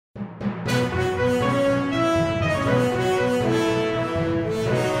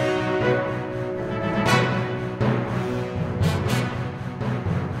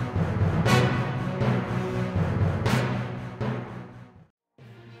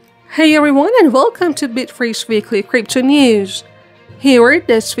Hey everyone, and welcome to Bitfrisk Weekly Crypto News. Here are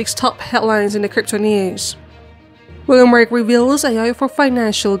this week's top headlines in the crypto news. Bloomberg reveals AI for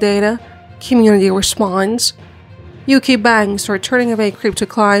financial data, community response, UK banks are turning away crypto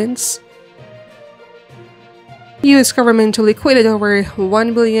clients, US government to liquidate over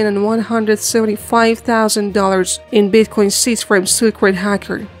 $1,175,000 in Bitcoin seized from Silk Road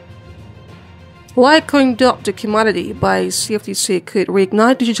hacker. Litecoin dubbed the commodity by CFTC could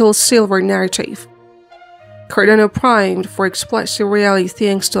reignite digital silver narrative. Cardano primed for explosive reality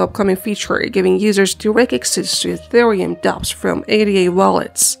thanks to upcoming feature giving users direct access to Ethereum Dapps from ADA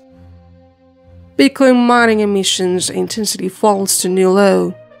wallets. Bitcoin mining emissions intensity falls to new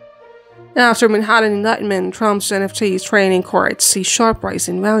low. After Manhattan Indictment, Trump's NFT trading cards see sharp rise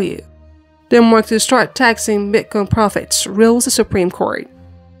in value. Denmark to start taxing Bitcoin profits rules the Supreme Court.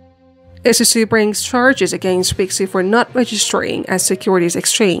 SEC brings charges against Beaxy for not registering as securities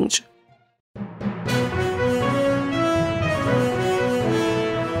exchange.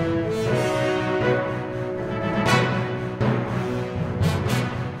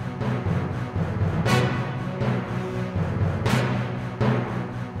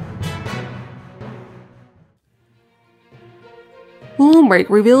 Bloomberg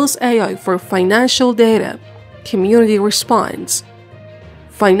reveals AI for financial data, community response.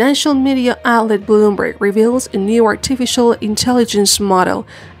 Financial media outlet Bloomberg reveals a new artificial intelligence model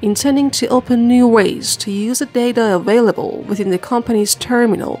intending to open new ways to use the data available within the company's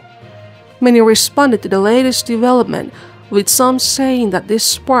terminal. Many responded to the latest development, with some saying that this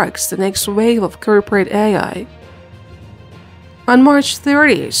sparks the next wave of corporate AI. On March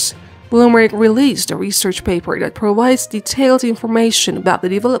 30th, Bloomberg released a research paper that provides detailed information about the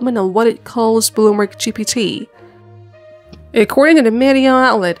development of what it calls Bloomberg GPT. According to the media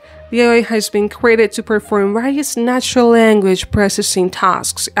outlet, the AI has been created to perform various natural language processing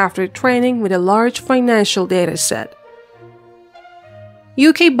tasks after training with a large financial data set.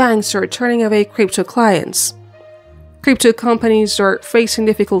 UK banks are turning away crypto clients. Crypto companies are facing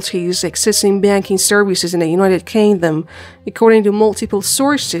difficulties accessing banking services in the United Kingdom, according to multiple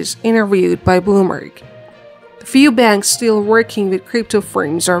sources interviewed by Bloomberg. The few banks still working with crypto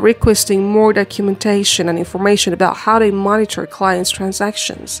firms are requesting more documentation and information about how they monitor clients'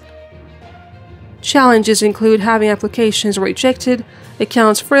 transactions. Challenges include having applications rejected,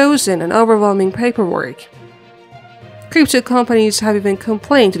 accounts frozen, and overwhelming paperwork. Crypto companies have even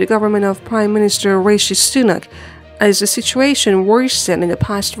complained to the government of Prime Minister Rishi Sunak as the situation worsened in the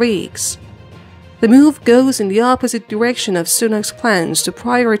past weeks. The move goes in the opposite direction of Sunak's plans to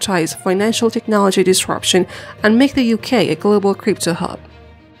prioritize financial technology disruption and make the UK a global crypto hub.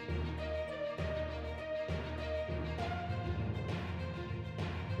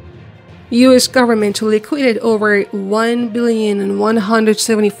 US government to liquidate over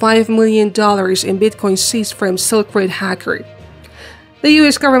 $1,175,000,000 in Bitcoin seized from Silk Road hacker. The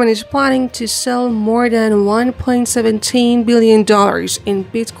US government is planning to sell more than $1.17 billion in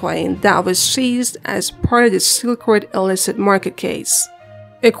Bitcoin that was seized as part of the Silk Road illicit market case.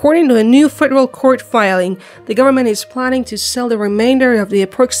 According to a new federal court filing, the government is planning to sell the remainder of the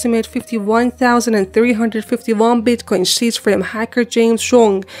approximate 51,351 Bitcoin seized from hacker James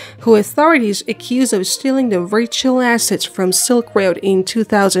Zhong, who authorities accuse of stealing the virtual assets from Silk Road in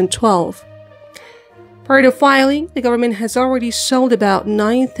 2012. Per the filing, the government has already sold about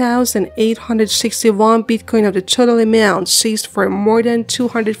 9,861 Bitcoin of the total amount seized for more than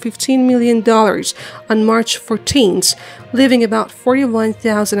 $215 million on March 14th, leaving about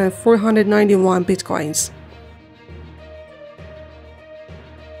 41,491 Bitcoins.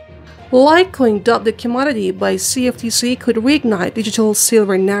 Litecoin dubbed the commodity by CFTC could reignite digital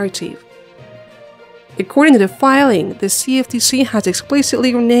silver narrative. According to the filing, the CFTC has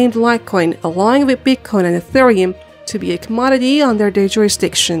explicitly renamed Litecoin, along with Bitcoin and Ethereum, to be a commodity under their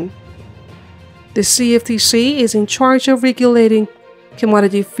jurisdiction. The CFTC is in charge of regulating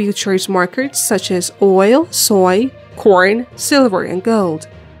commodity futures markets such as oil, soy, corn, silver, and gold.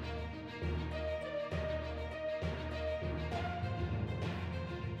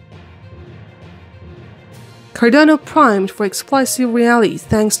 Cardano primed for explosive reality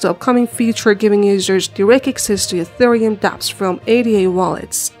thanks to upcoming feature giving users direct access to Ethereum Dapps from ADA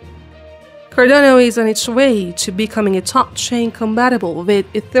wallets. Cardano is on its way to becoming a top chain compatible with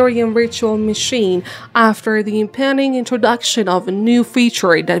Ethereum virtual machine after the impending introduction of a new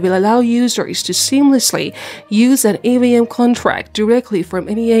feature that will allow users to seamlessly use an EVM contract directly from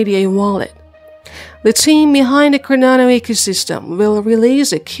any ADA wallet. The team behind the Cardano ecosystem will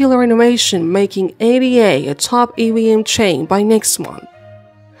release a killer innovation making ADA a top EVM chain by next month.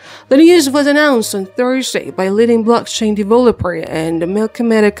 The news was announced on Thursday by leading blockchain developer and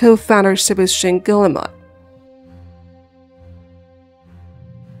Melchimeda co-founder Sebastian Guillemot.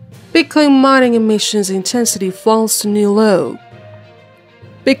 Bitcoin mining emissions intensity falls to new low.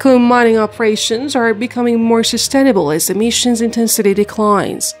 Bitcoin mining operations are becoming more sustainable as emissions intensity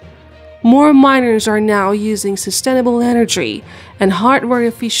declines. More miners are now using sustainable energy, and hardware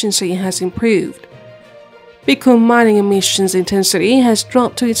efficiency has improved. Bitcoin mining emissions intensity has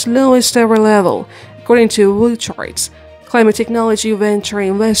dropped to its lowest ever level, according to Wood Charts. Climate technology venture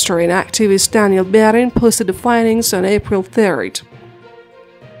investor and activist Daniel Barron posted the findings on April 3rd.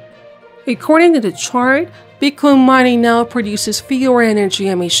 According to the chart, Bitcoin mining now produces fewer energy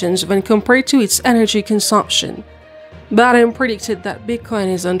emissions when compared to its energy consumption. Barron predicted that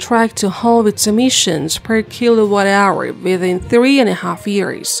Bitcoin is on track to halve its emissions per kilowatt hour within 3.5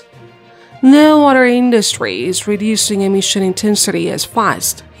 years. No other industry is reducing emission intensity as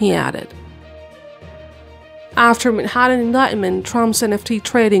fast, he added. After Manhattan indictment, Trump's NFT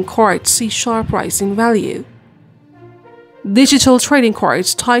trading cards see sharp rise in value. Digital trading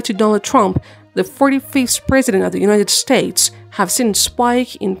cards tied to Donald Trump, the 45th President of the United States, have seen a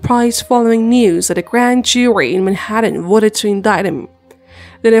spike in price following news that a grand jury in Manhattan voted to indict him.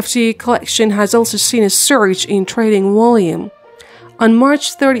 The NFT collection has also seen a surge in trading volume. On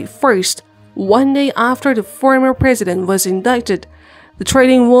March 31st, one day after the former president was indicted, the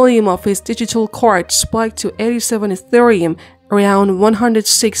trading volume of his digital card spiked to 87 Ethereum, around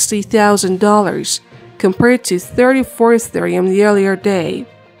 $160,000, compared to 34 Ethereum the earlier day.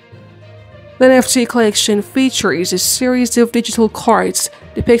 The NFT collection features a series of digital cards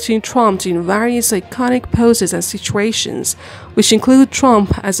depicting Trump in various iconic poses and situations, which include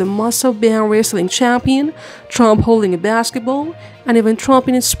Trump as a muscle-bound wrestling champion, Trump holding a basketball, and even Trump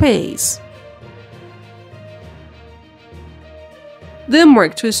in space.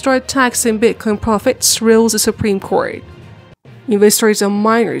 Denmark to start taxing Bitcoin profits rules the Supreme Court. Investors and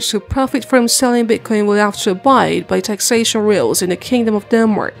miners who profit from selling Bitcoin will have to abide by taxation rules in the Kingdom of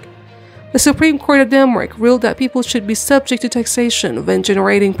Denmark. The Supreme Court of Denmark ruled that people should be subject to taxation when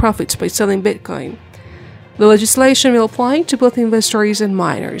generating profits by selling Bitcoin. The legislation will apply to both investors and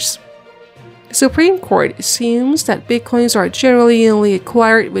miners. The Supreme Court assumes that Bitcoins are generally only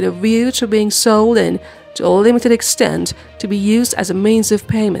acquired with a view to being sold and, to a limited extent, to be used as a means of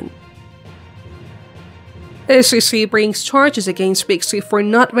payment. The SEC brings charges against Beaxy for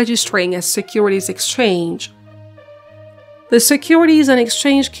not registering as securities exchange. The Securities and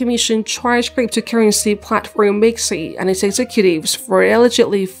Exchange Commission charged cryptocurrency platform Beaxy and its executives for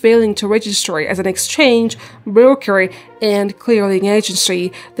allegedly failing to register as an exchange, broker, and clearing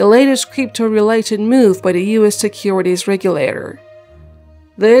agency, the latest crypto-related move by the U.S. securities regulator.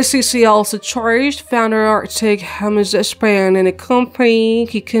 The SEC also charged founder Arctic Hamazaspan and a company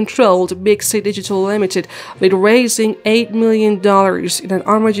he controlled, Beaxy Digital Limited, with raising $8 million in an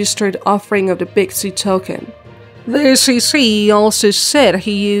unregistered offering of the Beaxy token. The SEC also said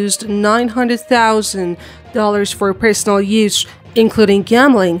he used $900,000 for personal use, including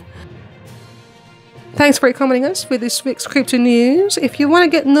gambling. Thanks for accompanying us with this week's crypto news. If you want to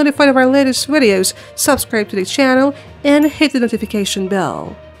get notified of our latest videos, subscribe to the channel and hit the notification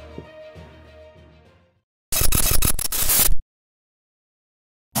bell.